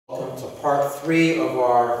part 3 of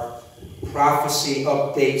our prophecy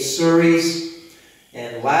update series.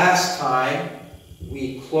 And last time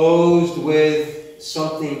we closed with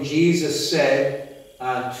something Jesus said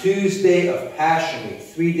on Tuesday of Passion Week,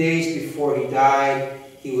 3 days before he died.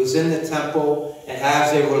 He was in the temple, and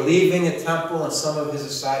as they were leaving the temple, and some of his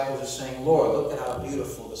disciples were saying, "Lord, look at how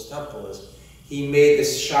beautiful this temple is," he made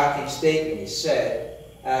this shocking statement. He said,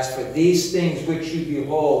 "As for these things which you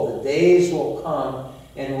behold, the days will come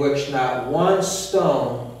in which not one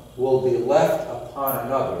stone will be left upon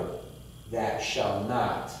another that shall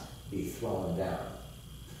not be thrown down."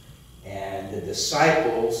 And the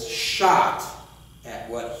disciples, shocked at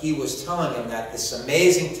what he was telling them, that this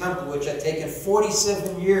amazing temple, which had taken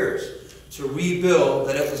 47 years to rebuild,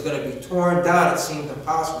 that it was going to be torn down. It seemed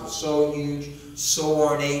impossible. So huge, so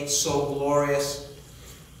ornate, so glorious.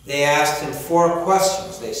 They asked him 4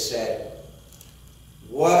 questions. They said,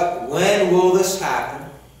 when will this happen?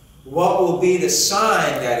 What will be the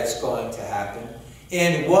sign that it's going to happen?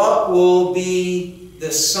 And what will be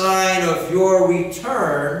the sign of your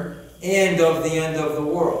return and of the end of the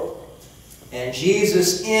world? And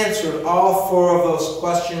Jesus answered all 4 of those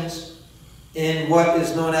questions in what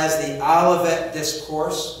is known as the Olivet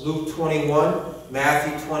Discourse, Luke 21,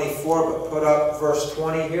 Matthew 24, but put up verse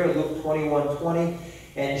 20 here, Luke 21:20.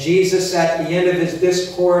 And Jesus, at the end of his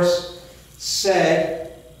discourse,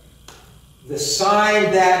 said, the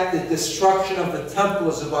sign that the destruction of the temple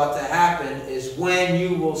is about to happen is when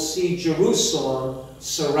you will see Jerusalem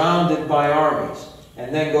surrounded by armies.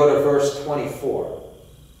 And then go to verse 24.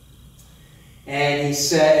 And he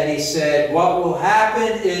said, what will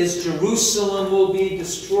happen is Jerusalem will be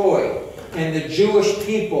destroyed, and the Jewish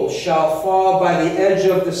people shall fall by the edge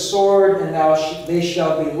of the sword, and they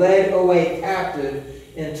shall be led away captive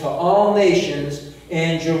into all nations,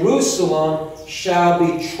 and Jerusalem shall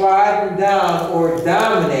be trodden down or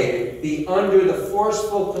dominated, be under the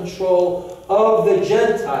forceful control of the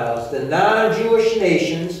Gentiles, the non-Jewish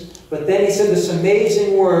nations. But then he said this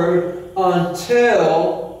amazing word,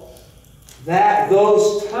 until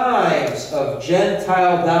those times of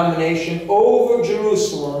Gentile domination over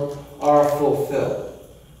Jerusalem are fulfilled.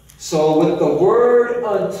 So with the word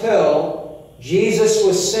until, Jesus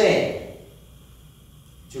was saying,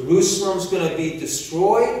 Jerusalem's going to be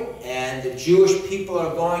destroyed, and the Jewish people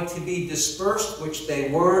are going to be dispersed, which they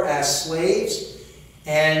were as slaves,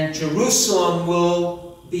 and Jerusalem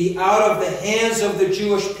will be out of the hands of the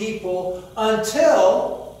Jewish people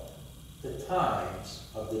until the times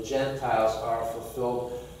of the Gentiles are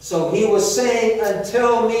fulfilled. So he was saying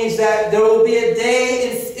until means that there will be a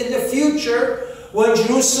day in the future when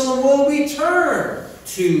Jerusalem will return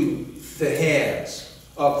to the hands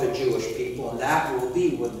of the Jewish people, and that will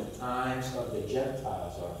be when the times of the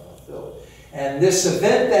Gentiles are fulfilled. And this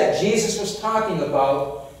event that Jesus was talking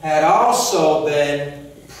about had also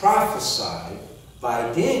been prophesied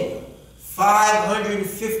by Daniel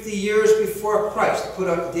 550 years before Christ. Put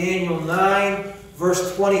up Daniel 9,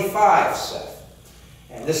 verse 25, Seth.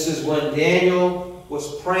 And this is when Daniel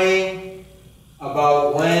was praying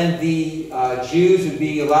about when the Jews would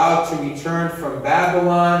be allowed to return from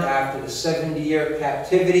Babylon after the 70-year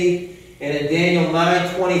captivity. And in Daniel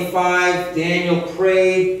 9:25, Daniel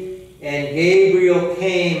prayed, and Gabriel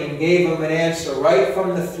came and gave him an answer right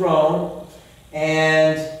from the throne.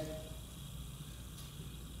 And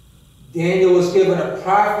Daniel was given a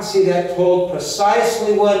prophecy that told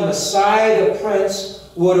precisely when Messiah the Prince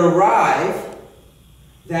would arrive,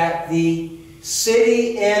 that the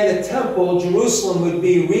city and the temple, Jerusalem, would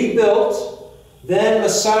be rebuilt. Then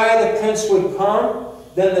Messiah the Prince would come.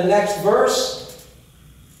 Then the next verse.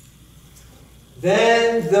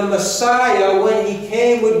 Then the Messiah, when he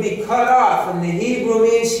came, would be cut off. And the Hebrew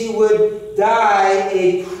means he would die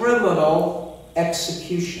a criminal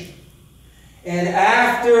execution. And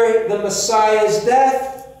after the Messiah's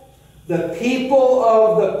death, the people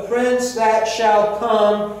of the Prince that shall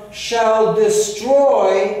come shall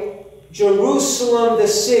destroy Jerusalem, the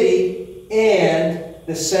city, and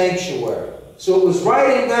the sanctuary. So it was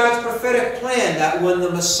right in God's prophetic plan that when the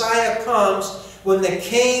Messiah comes, when the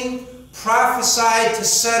King prophesied to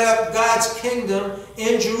set up God's kingdom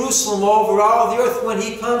in Jerusalem over all the earth, when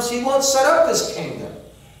he comes, he won't set up his kingdom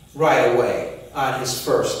right away on his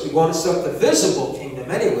first. He won't set up the visible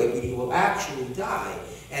kingdom anyway, but he will actually die.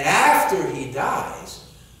 And after he dies,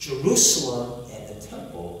 Jerusalem and the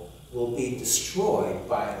temple will be destroyed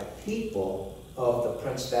by the people of the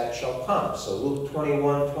Prince that shall come. So Luke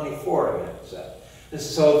 21:24 again says.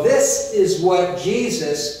 So this is what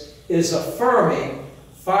Jesus is affirming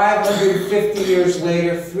 550 years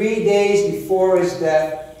later, 3 days before his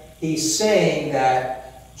death. He's saying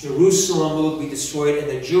that Jerusalem will be destroyed, and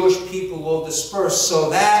the Jewish people will disperse. So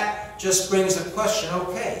that just brings a question,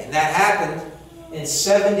 okay, and that happened in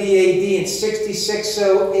 70 AD. In 66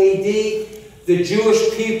 AD, the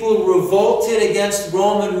Jewish people revolted against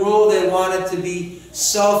Roman rule. They wanted to be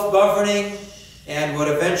self-governing, and what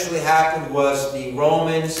eventually happened was the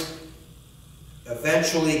Romans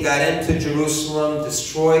eventually got into Jerusalem,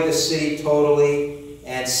 destroyed the city totally,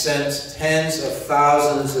 and sent tens of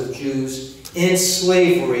thousands of Jews in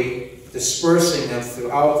slavery, dispersing them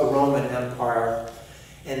throughout the Roman Empire.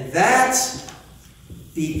 And that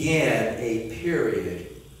began a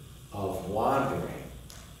period of wandering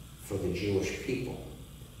for the Jewish people.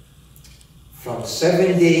 From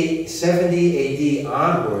 70 AD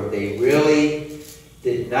onward, they really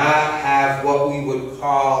did not have what we would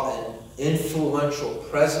call an influential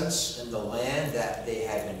presence in the land that they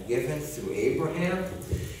had been given through Abraham.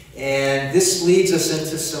 And this leads us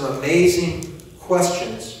into some amazing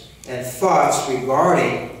questions and thoughts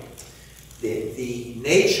regarding the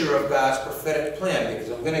nature of God's prophetic plan, because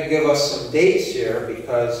I'm going to give us some dates here,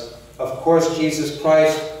 because of course Jesus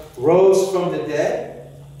Christ rose from the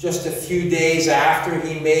dead just a few days after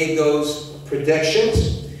he made those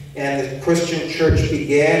predictions, and the Christian church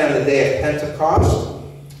began on the day of Pentecost.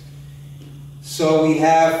 So we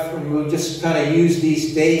have, and we'll just kind of use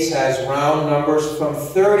these dates as round numbers, from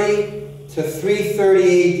 30 to 330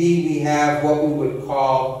 AD we have what we would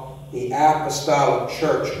call the Apostolic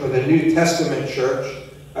Church, or the New Testament Church,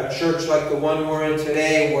 a church like the one we're in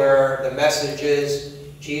today, where the message is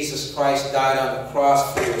Jesus Christ died on the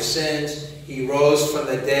cross for your sins, he rose from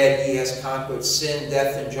the dead, he has conquered sin,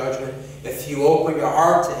 death, and judgment. If you open your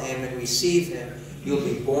heart to him and receive him, you'll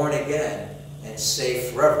be born again and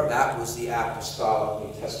saved forever. That was the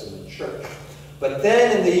Apostolic New Testament Church. But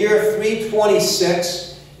then in the year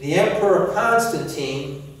 326, the Emperor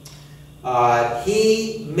Constantine,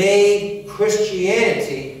 he made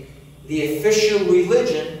Christianity the official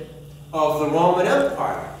religion of the Roman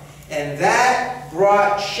Empire. And that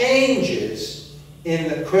brought changes in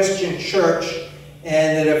the Christian church,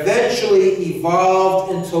 and it eventually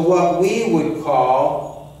evolved into what we would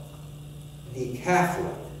call the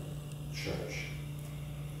Catholic Church.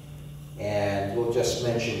 And we'll just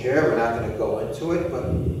mention here, we're not going to go into it, but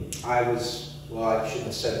well, I shouldn't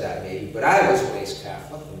have said that maybe, but I was raised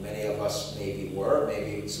Catholic, and many of us maybe were.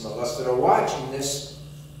 Maybe some of us that are watching this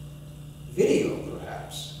video,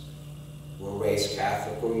 perhaps, were raised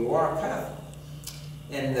Catholic, or you are Catholic.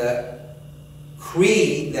 And the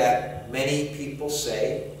creed that many people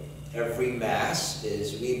say every Mass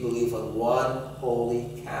is, we believe in one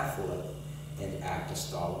holy Catholic and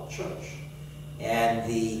Apostolic Church. And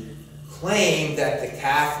the claim that the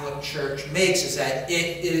Catholic Church makes is that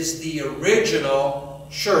it is the original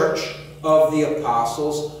church of the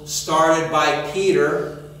apostles, started by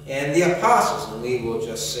Peter and the apostles. And we will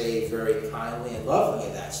just say very kindly and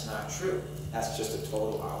lovingly, that's not true. That's just a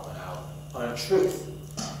total out and out untruth.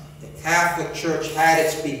 The Catholic Church had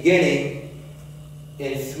its beginning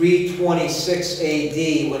in 326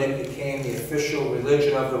 AD, when it became the official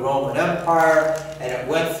religion of the Roman Empire, and it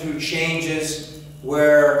went through changes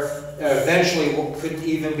where eventually couldn't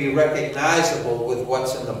even be recognizable with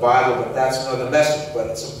what's in the Bible, but that's another message. But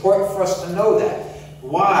it's important for us to know that.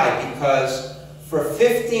 Why? Because for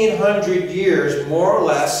 1,500 years, more or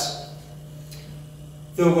less,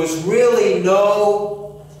 there was really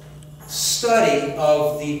no study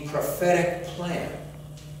of the prophetic plan.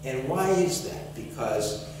 And why is that?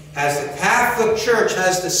 Because as the Catholic Church,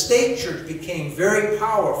 as the state church became very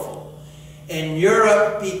powerful, and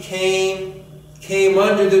Europe came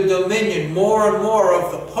under the dominion more and more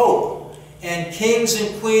of the Pope, and kings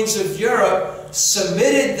and queens of Europe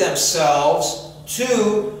submitted themselves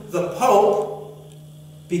to the Pope,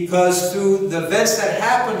 because through the events that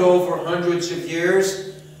happened over hundreds of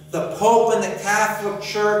years, the Pope and the Catholic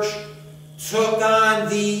Church took on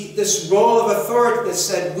this role of authority that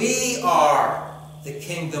said, we are the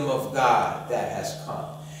kingdom of God that has come.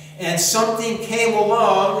 And something came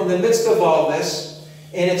along in the midst of all this,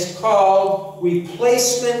 and it's called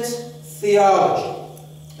replacement theology.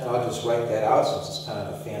 And I'll just write that out since it's kind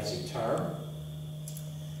of a fancy term.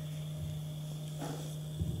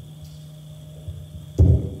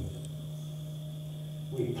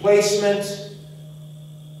 Replacement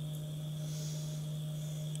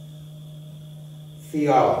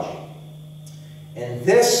theology. And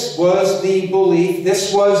this was the belief,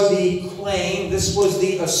 this was the claim, this was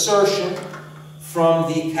the assertion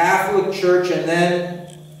from the Catholic Church, and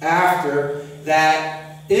then after,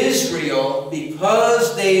 that Israel,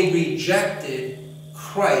 because they rejected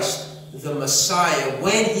Christ, the Messiah,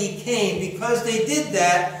 when he came, because they did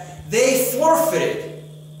that, they forfeited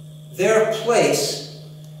their place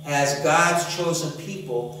as God's chosen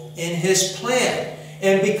people in His plan.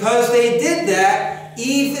 And because they did that,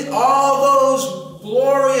 even all those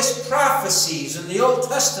glorious prophecies in the Old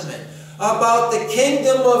Testament about the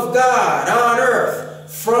kingdom of God on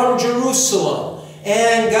earth from Jerusalem,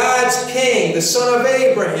 and God's king, the son of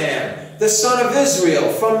Abraham, the son of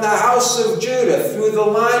Israel, from the house of Judah through the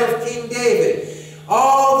line of King David,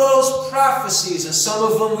 all those prophecies, and some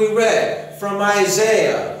of them we read from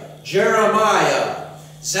Isaiah, Jeremiah,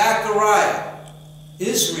 Zechariah,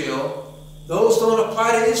 Israel, those don't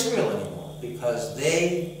apply to Israel anymore because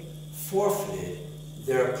they forfeited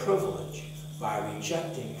their privilege by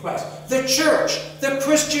rejecting Christ. The church, the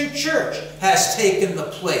Christian church, has taken the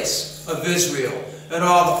place of Israel and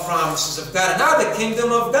all the promises of God. And now the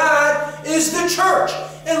kingdom of God is the church.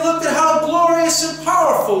 And look at how glorious and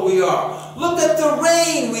powerful we are. Look at the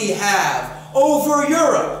reign we have over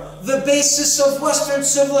Europe, the basis of Western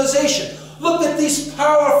civilization. Look at these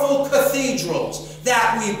powerful cathedrals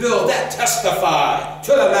that we build that testify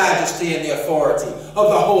to the majesty and the authority of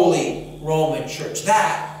the Holy Roman Church.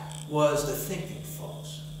 That was the thinking,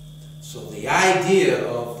 folks. So the idea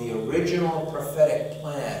of the original prophetic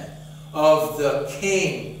plan of the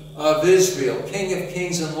King of Israel, King of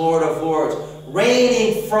Kings and Lord of Lords,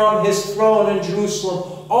 reigning from His throne in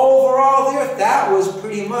Jerusalem over all the earth, that was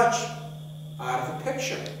pretty much out of the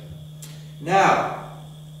picture. Now,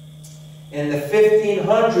 in the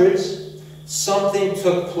 1500s, something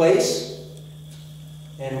took place,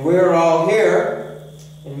 and we're all here,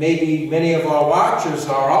 and maybe many of our watchers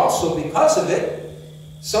are also because of it,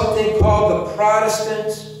 something called the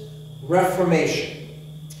Protestant Reformation.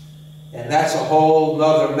 And that's a whole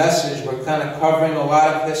nother message. We're kind of covering a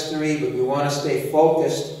lot of history, but we want to stay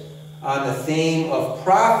focused on the theme of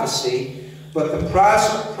prophecy. But the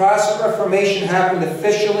Protestant Reformation happened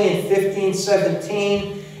officially in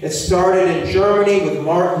 1517. It started in Germany with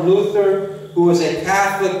Martin Luther, who was a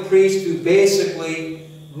Catholic priest who basically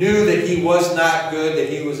knew that he was not good, that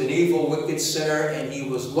he was an evil, wicked sinner, and he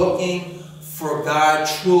was looking for God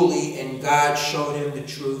truly, and God showed him the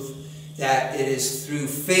truth, that it is through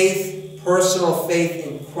faith, personal faith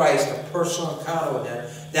in Christ, a personal encounter with Him,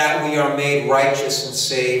 that we are made righteous and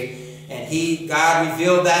saved. And God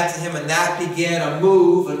revealed that to him, and that began a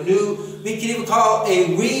move, a new, we can even call it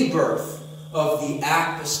a rebirth of the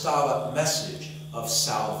apostolic message of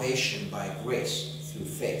salvation by grace through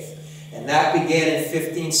faith. And that began in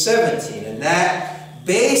 1517, and that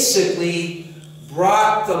basically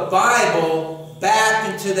brought the Bible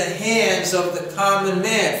back into the hands of the common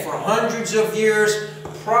man. For hundreds of years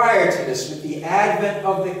prior to this, with the advent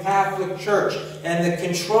of the Catholic Church and the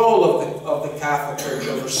control of the Catholic Church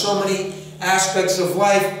over so many aspects of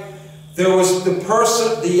life, there was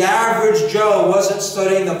the average Joe wasn't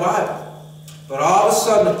studying the Bible. But all of a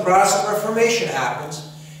sudden the Protestant Reformation happens,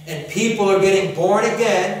 and people are getting born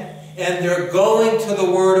again, and they're going to the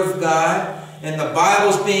Word of God, and the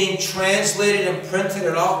Bible's being translated and printed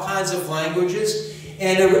in all kinds of languages.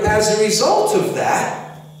 And as a result of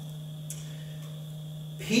that,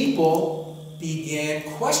 people began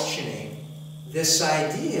questioning this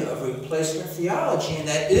idea of replacement theology, and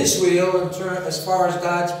that Israel, in turn, as far as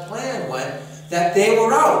God's plan went, that they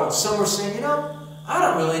were out. And some were saying, I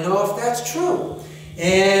don't really know if that's true.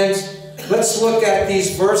 And let's look at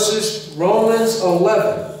these verses. Romans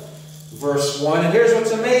 11, verse 1. And here's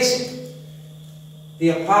what's amazing. The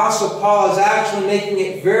Apostle Paul is actually making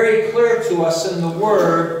it very clear to us in the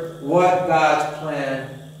Word what God's plan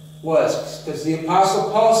was. Because the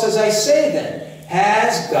Apostle Paul says, I say then,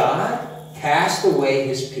 has God cast away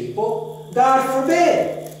His people? God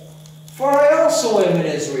forbid. For I also am an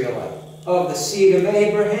Israelite, of the seed of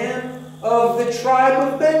Abraham, of the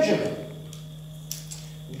tribe of Benjamin.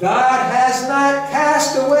 God has not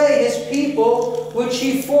cast away His people, which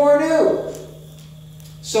He foreknew.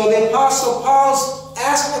 So the Apostle Paul's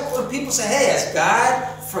asking, when people say, hey, has God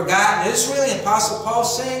forgotten Israel? The Apostle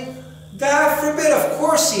Paul's saying, God forbid, of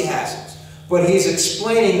course He hasn't. But he's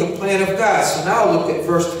explaining the plan of God. So now look at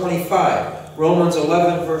verse 25. Romans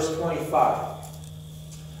 11, verse 25.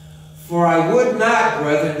 For I would not,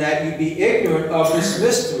 brethren, that you be ignorant of this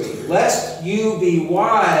mystery, lest you be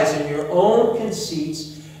wise in your own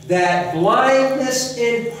conceits, that blindness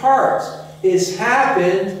in part is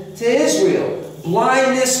happened to Israel.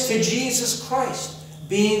 Blindness to Jesus Christ,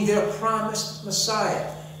 being their promised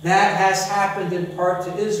Messiah. That has happened in part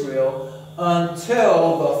to Israel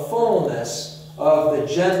until the fullness of the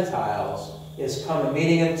Gentiles is coming.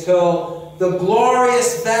 Meaning until the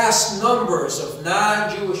glorious vast numbers of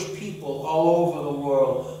non-Jewish people all over the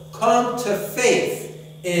world come to faith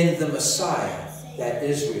in the Messiah that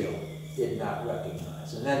Israel did not recognize.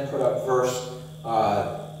 times. And then put up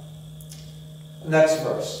next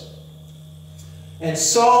verse. And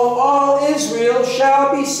so all Israel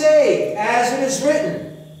shall be saved, as it is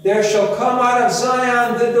written, there shall come out of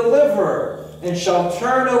Zion the deliverer, and shall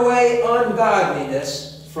turn away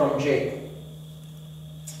ungodliness from Jacob.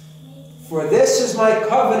 For this is my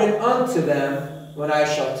covenant unto them, when I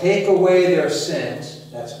shall take away their sins.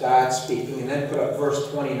 That's God speaking. And then put up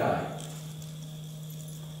verse 29.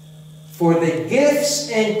 For the gifts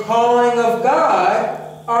and calling of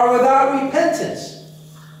God are without repentance.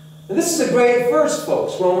 And this is a great verse,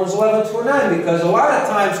 folks, Romans 11:29, because a lot of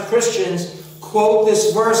times Christians quote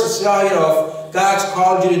this verse and say, oh, if God's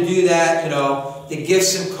called you to do that, the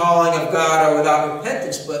gifts and calling of God are without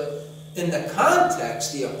repentance. But in the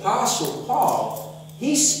context, the Apostle Paul,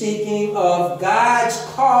 he's speaking of God's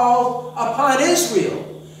call upon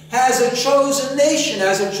Israel as a chosen nation,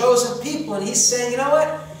 as a chosen people. And he's saying, you know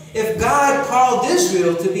what? If God called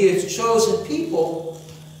Israel to be his chosen people,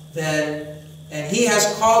 then, and he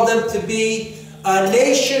has called them to be a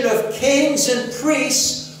nation of kings and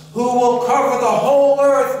priests who will cover the whole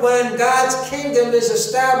earth when God's kingdom is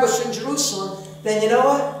established in Jerusalem, then you know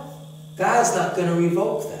what? God's not going to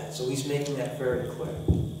revoke that. So he's making that very clear.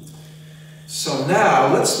 So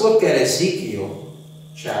now let's look at Ezekiel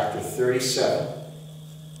chapter 37.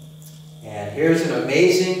 And here's an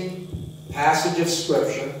amazing passage of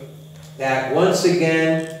Scripture that once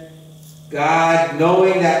again, God,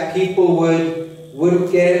 knowing that people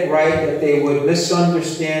wouldn't get it right, that they would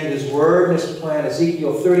misunderstand his word and his plan.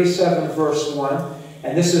 Ezekiel 37 verse 1.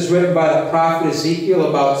 And this is written by the prophet Ezekiel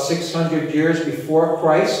about 600 years before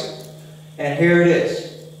Christ. And here it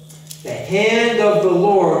is. The hand of the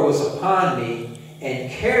Lord was upon me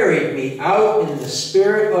and carried me out in the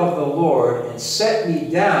spirit of the Lord and set me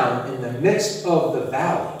down in the midst of the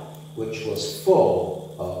valley, which was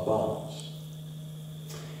full of bones.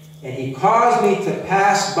 And he caused me to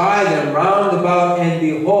pass by them round about, and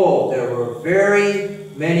behold, there were very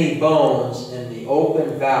many bones in the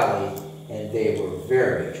open valley, and they were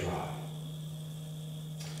very dry.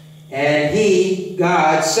 And he,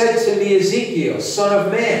 God, said to me, Ezekiel, son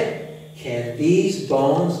of man, can these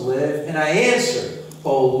bones live? And I answered,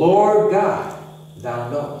 O Lord God, thou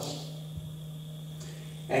knowest.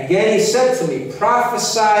 Again he said to me,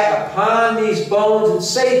 prophesy upon these bones, and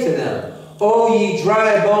say to them, O ye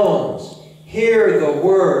dry bones, hear the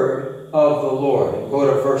word of the Lord. And go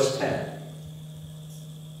to verse 10.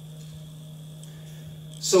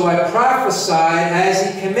 So I prophesied as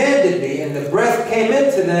he commanded me, and the breath came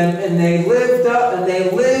into them, and they lived up, and they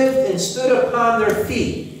lived and stood upon their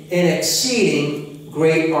feet, an exceeding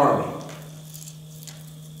great army.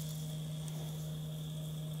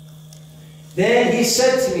 Then he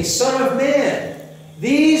said to me, Son of man,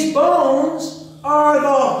 these bones are the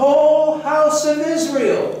whole house of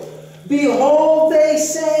Israel. Behold, they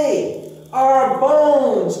say, our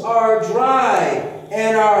bones are dry,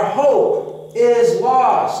 and our hope is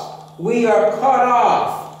lost. We are cut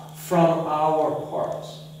off from our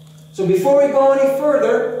parts. So before we go any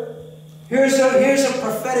further, here's a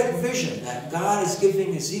prophetic vision that God is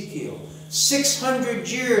giving Ezekiel 600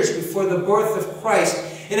 years before the birth of Christ.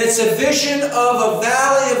 And it's a vision of a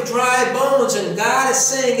valley of dry bones. And God is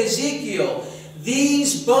saying, Ezekiel,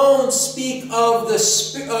 these bones speak of the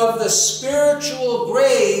spiritual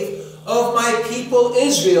grave of my people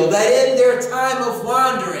Israel, that in their time of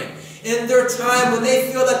wandering, in their time when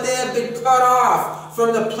they feel that they have been cut off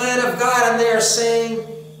from the plan of God, and they are saying,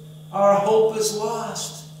 our hope is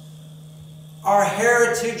lost. Our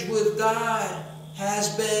heritage with God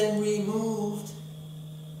has been removed.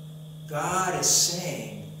 God is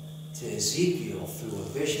saying to Ezekiel through a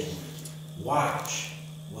vision, watch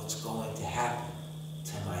what's going to happen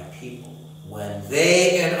to my people when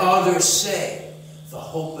they and others say the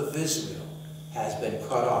hope of Israel has been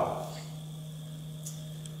cut off.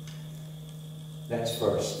 Next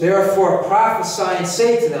verse. Therefore prophesy and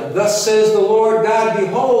say to them, thus says the Lord God,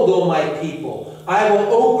 behold, O my people, I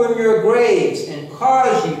will open your graves and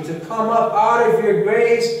cause you to come up out of your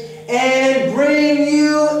graves and bring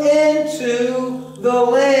you into the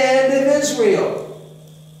land of Israel.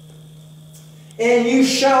 And you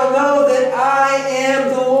shall know that I am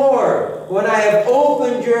the Lord, when I have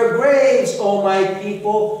opened your graves, O my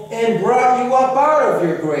people, and brought you up out of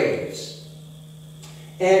your graves.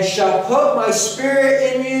 And shall put my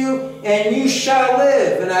spirit in you, and you shall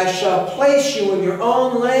live, and I shall place you in your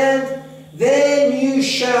own land. Then you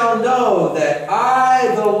shall know that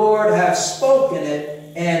I, the Lord, have spoken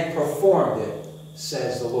it and performed it,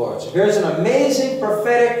 says the Lord. So here's an amazing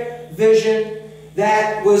prophetic vision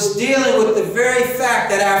that was dealing with the very fact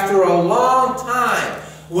that after a long time,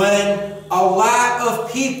 when a lot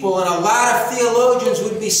of people and a lot of theologians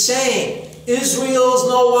would be saying, Israel's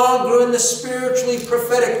no longer in the spiritually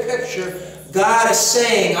prophetic picture. God is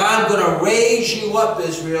saying, I'm going to raise you up,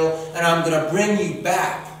 Israel, and I'm going to bring you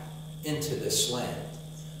back into this land.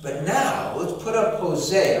 But now, let's put up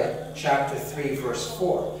Hosea chapter 3, verse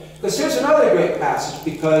 4. Because here's another great passage,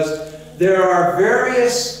 because there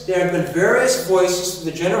have been various voices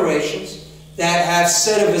through the generations that have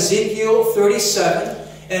said of Ezekiel 37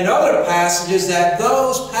 and other passages that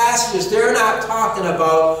those passages, they're not talking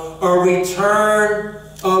about a return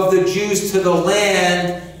of the Jews to the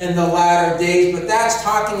land in the latter days, but that's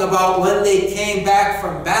talking about when they came back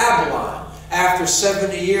from Babylon after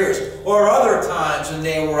 70 years, or other times when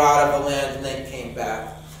they were out of the land and they came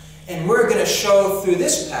back. And we're going to show through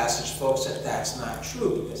this passage, folks, that that's not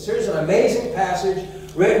true. Because here's an amazing passage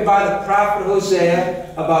written by the prophet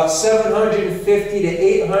Hosea about 750 to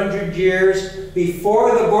 800 years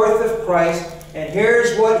before the birth of Christ. And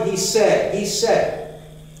here's what he said. He said,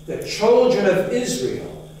 the children of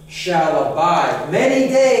Israel shall abide many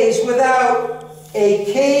days without a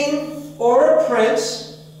king or a prince,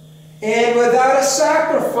 and without a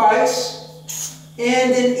sacrifice,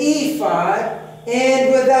 and an ephod,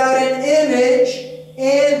 and without an image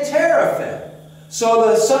and teraphim.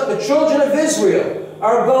 So the children of Israel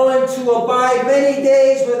are going to abide many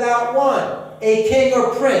days without one, a king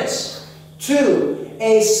or prince, two,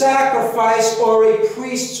 a sacrifice or a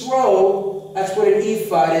priest's robe, that's what an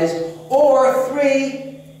ephod is, or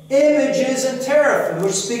three, images and teraphim,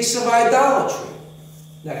 which speaks of idolatry.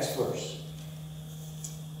 Next verse.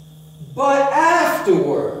 But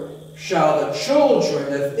afterward shall the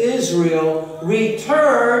children of Israel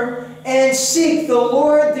return and seek the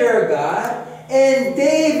Lord their God, and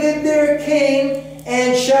David their king,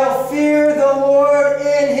 and shall fear the Lord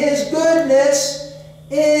in his goodness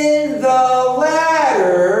in the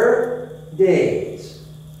latter days.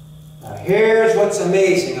 Now here's what's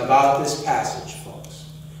amazing about this passage, folks.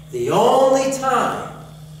 The only time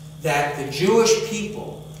that the Jewish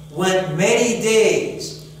people went many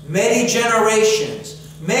days, many generations,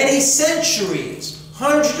 many centuries,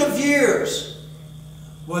 hundreds of years,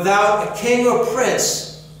 without a king or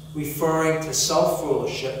prince, referring to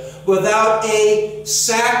self-rulership, without a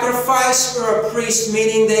sacrifice or a priest,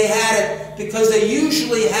 meaning they had it, because they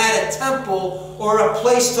usually had a temple or a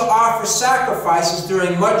place to offer sacrifices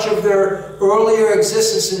during much of their earlier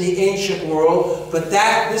existence in the ancient world. But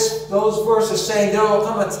those verses saying there will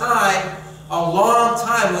come a time, a long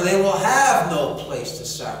time, when they will have no place to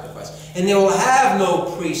sacrifice. And they will have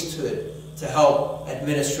no priesthood to help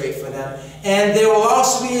administrate for them. And there will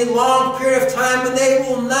also be a long period of time when they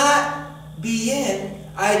will not be in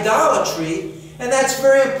idolatry. And that's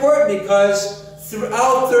very important, because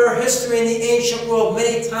throughout their history in the ancient world,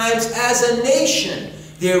 many times as a nation,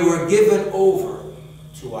 they were given over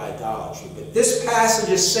to idolatry. But this passage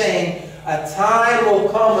is saying a time will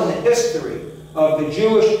come in the history of the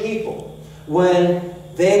Jewish people when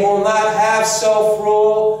they will not have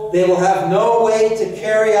self-rule. They will have no way to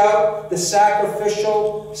carry out the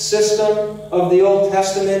sacrificial system of the Old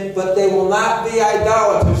Testament, but they will not be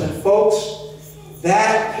idolaters. And folks,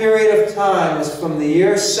 that period of time is from the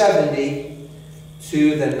year 70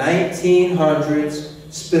 to the 1900s,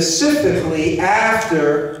 specifically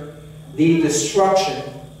after the destruction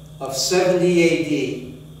of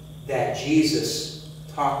 70 AD that Jesus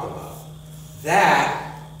talked about. That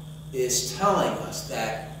is telling us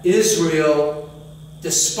that Israel,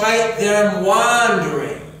 despite them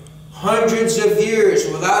wandering hundreds of years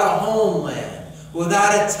without a homeland,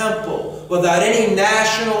 without a temple, without any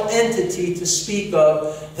national entity to speak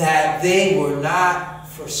of, that they were not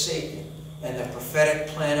forsaken in the prophetic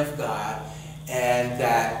plan of God, and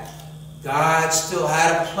that God still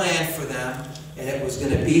had a plan for them, and it was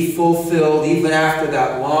going to be fulfilled even after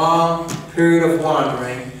that long period of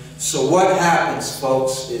wandering. So what happens,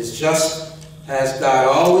 folks, is just as God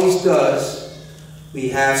always does, we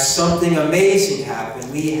have something amazing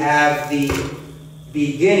happen. We have the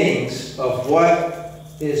beginnings of what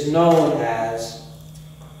is known as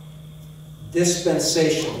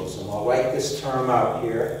dispensationalism. I'll write this term out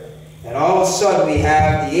here. And all of a sudden we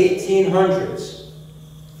have the 1800s,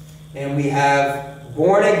 and we have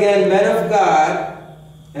born-again men of God,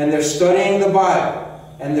 and they're studying the Bible,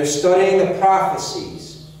 and they're studying the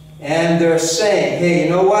prophecies. And they're saying, hey, you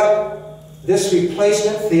know what? This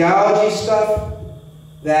replacement theology stuff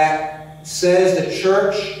that says the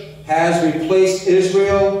church has replaced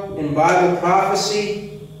Israel in Bible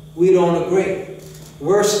prophecy, we don't agree.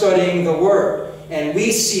 We're studying the Word. And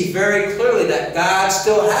we see very clearly that God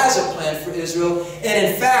still has a plan for Israel.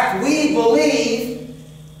 And in fact, we believe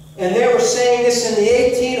And they were saying this in the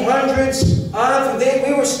 1800s on through.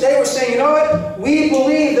 They were saying, you know what? We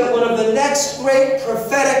believe that one of the next great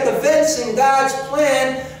prophetic events in God's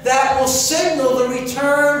plan that will signal the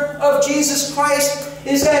return of Jesus Christ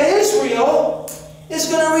is that Israel is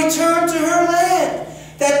going to return to her land.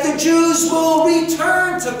 That the Jews will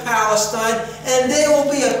return to Palestine, and they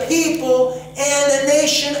will be a people and a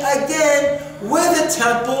nation again with a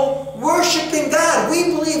temple worshiping God.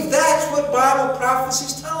 We believe that's what Bible prophecy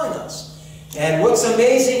is telling us. And what's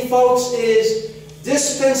amazing, folks, is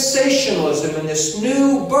dispensationalism and this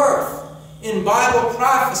new birth in Bible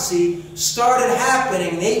prophecy started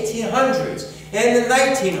happening in the 1800s and the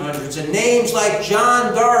 1900s. And names like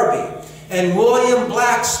John Darby and William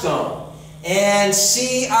Blackstone and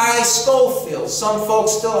C.I. Scofield, some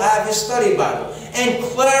folks still have his study Bible, and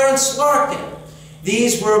Clarence Larkin.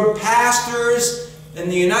 These were pastors in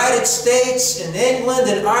the United States, in England,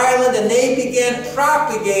 and Ireland, and they began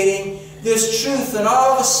propagating this truth, and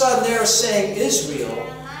all of a sudden they were saying Israel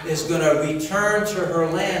is going to return to her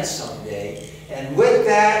land someday. And with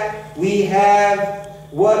that, we have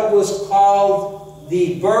what was called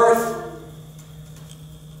the birth.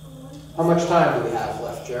 How much time do we have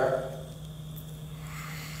left, Jared?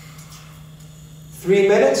 3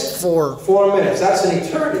 minutes? 4. 4 minutes. That's an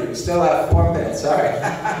eternity. We still have 4 minutes. All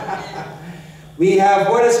right. We have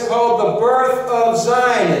what is called the birth of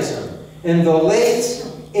Zionism in the late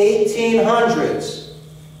 1800s.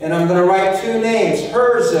 And I'm going to write 2 names.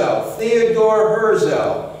 Herzl, Theodore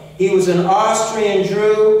Herzl. He was an Austrian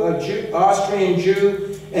Jew,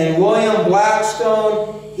 and William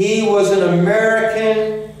Blackstone. He was an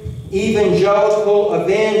American evangelical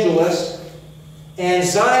evangelist. And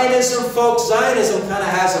Zionism, folks, Zionism kind of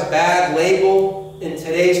has a bad label in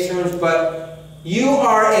today's terms, but you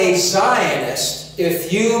are a Zionist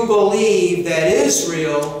if you believe that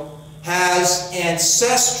Israel has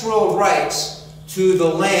ancestral rights to the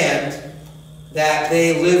land that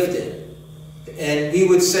they lived in. And we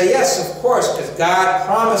would say, yes, of course, because God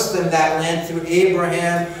promised them that land through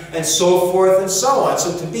Abraham and so forth and so on.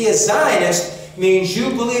 So to be a Zionist means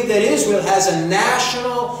you believe that Israel has a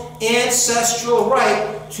national ancestral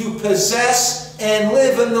right to possess and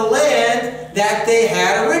live in the land that they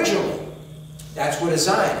had originally. That's what a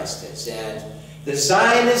Zionist is. And the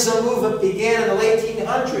Zionism movement began in the late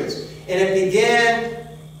 1800s. And it began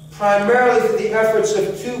primarily through the efforts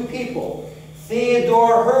of 2 people.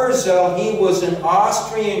 Theodore Herzl, he was an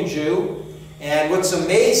Austrian Jew. And what's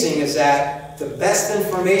amazing is that the best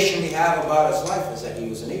information we have about his life is that he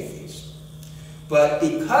was an atheist. But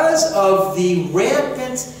because of the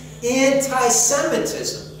rampant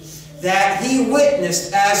anti-Semitism that he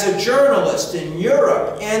witnessed as a journalist in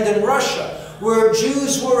Europe and in Russia, where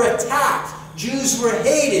Jews were attacked, Jews were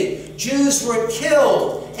hated, Jews were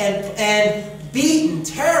killed and beaten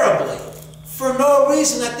terribly for no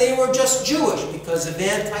reason that they were just Jewish, because of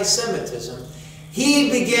anti-Semitism,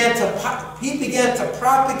 he began to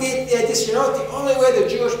propagate the idea, you know what, the only way the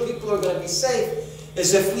Jewish people are going to be safe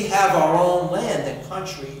is if we have our own land and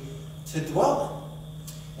country to dwell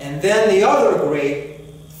in. And then the other great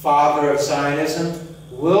father of Zionism,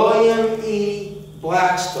 William E.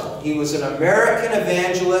 Blackstone. He was an American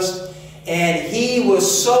evangelist, and he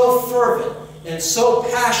was so fervent and so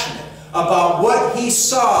passionate about what he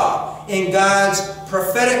saw in God's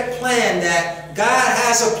prophetic plan, that God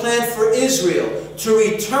has a plan for Israel to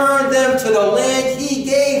return them to the land he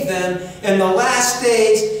gave them in the last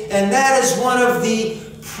days, and that is one of the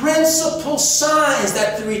principal signs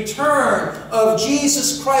that the return of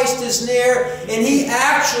Jesus Christ is near. And he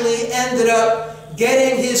actually ended up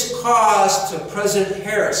getting his cause to President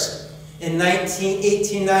Harrison in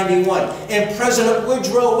 1891 and President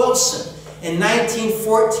Woodrow Wilson in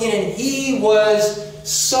 1914. And he was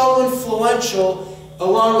so influential,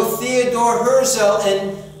 along with Theodore Herzl,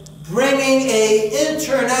 in bringing an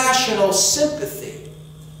international sympathy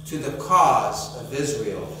to the cause of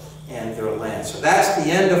Israel and their land. So that's the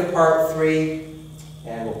end of part 3,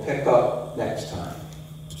 and we'll pick up next time.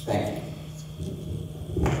 Thank you.